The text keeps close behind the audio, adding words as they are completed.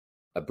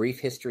A Brief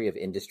History of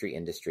Industry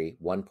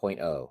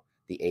 1.0,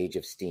 The Age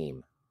of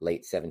Steam,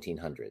 Late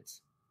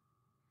 1700s.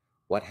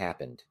 What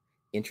happened?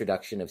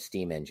 Introduction of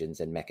steam engines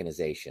and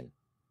mechanization.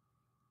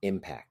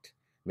 Impact.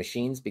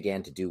 Machines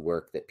began to do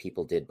work that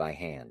people did by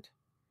hand.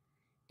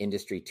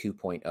 Industry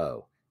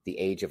 2.0, The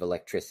Age of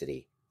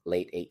Electricity,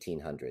 Late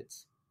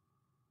 1800s.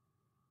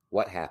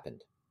 What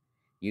happened?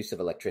 Use of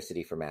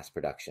electricity for mass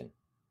production.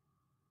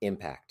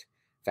 Impact.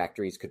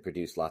 Factories could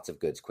produce lots of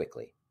goods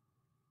quickly.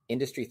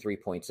 Industry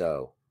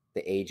 3.0,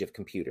 The Age of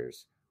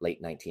Computers,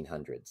 Late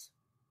 1900s.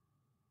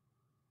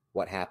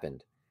 What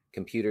happened?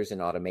 Computers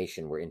and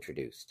automation were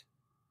introduced.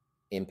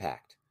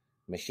 Impact.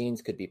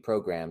 Machines could be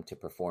programmed to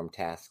perform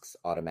tasks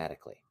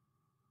automatically.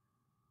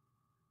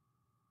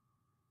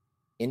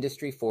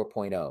 Industry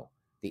 4.0,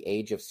 The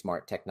Age of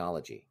Smart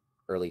Technology,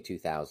 Early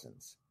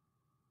 2000s.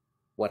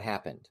 What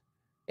happened?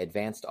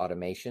 Advanced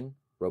automation,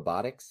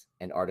 robotics,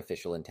 and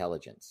artificial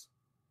intelligence.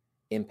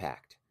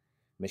 Impact.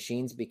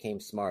 Machines became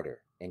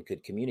smarter and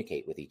could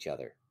communicate with each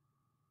other.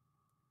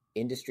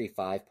 Industry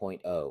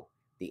 5.0,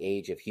 The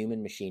Age of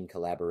Human-Machine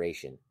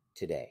Collaboration,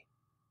 today.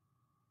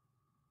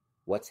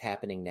 What's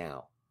happening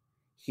now?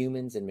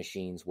 Humans and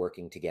machines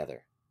working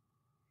together.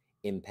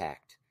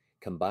 Impact.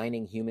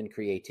 Combining human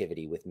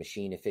creativity with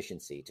machine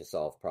efficiency to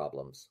solve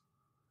problems.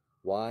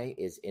 Why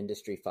is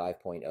Industry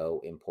 5.0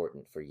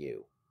 important for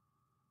you?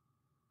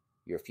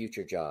 Your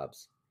future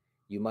jobs.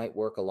 You might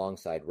work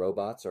alongside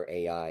robots or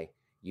AI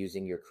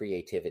using your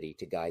creativity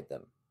to guide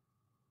them.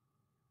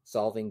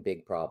 Solving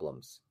big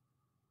problems.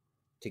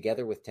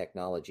 Together with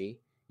technology,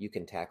 you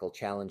can tackle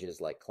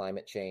challenges like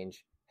climate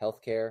change,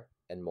 healthcare,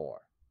 and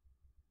more.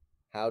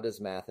 How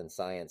does math and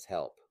science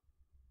help?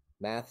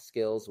 Math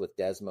skills with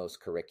Desmos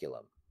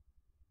curriculum.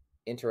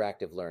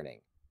 Interactive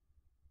learning.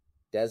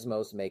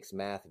 Desmos makes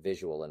math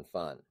visual and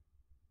fun.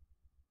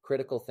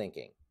 Critical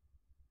thinking.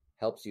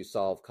 Helps you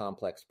solve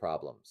complex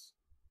problems.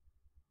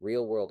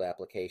 Real-world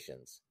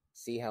applications.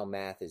 See how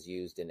math is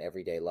used in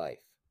everyday life.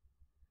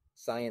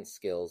 Science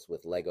skills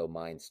with Lego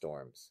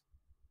Mindstorms.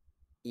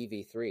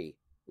 EV3.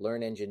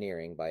 Learn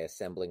engineering by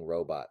assembling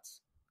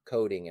robots.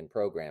 Coding and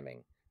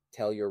programming.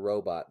 Tell your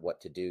robot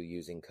what to do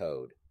using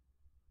code.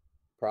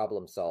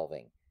 Problem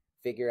solving.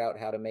 Figure out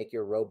how to make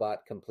your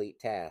robot complete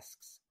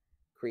tasks.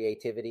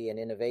 Creativity and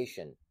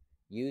innovation.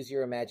 Use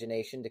your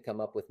imagination to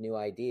come up with new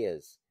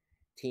ideas.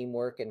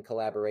 Teamwork and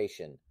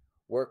collaboration.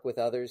 Work with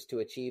others to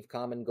achieve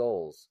common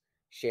goals.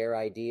 Share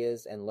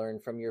ideas and learn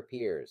from your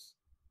peers.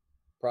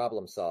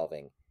 Problem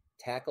solving.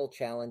 Tackle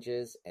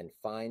challenges and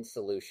find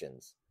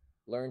solutions.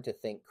 Learn to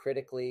think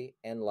critically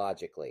and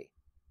logically.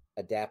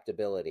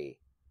 Adaptability.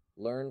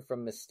 Learn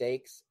from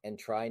mistakes and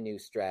try new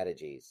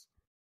strategies.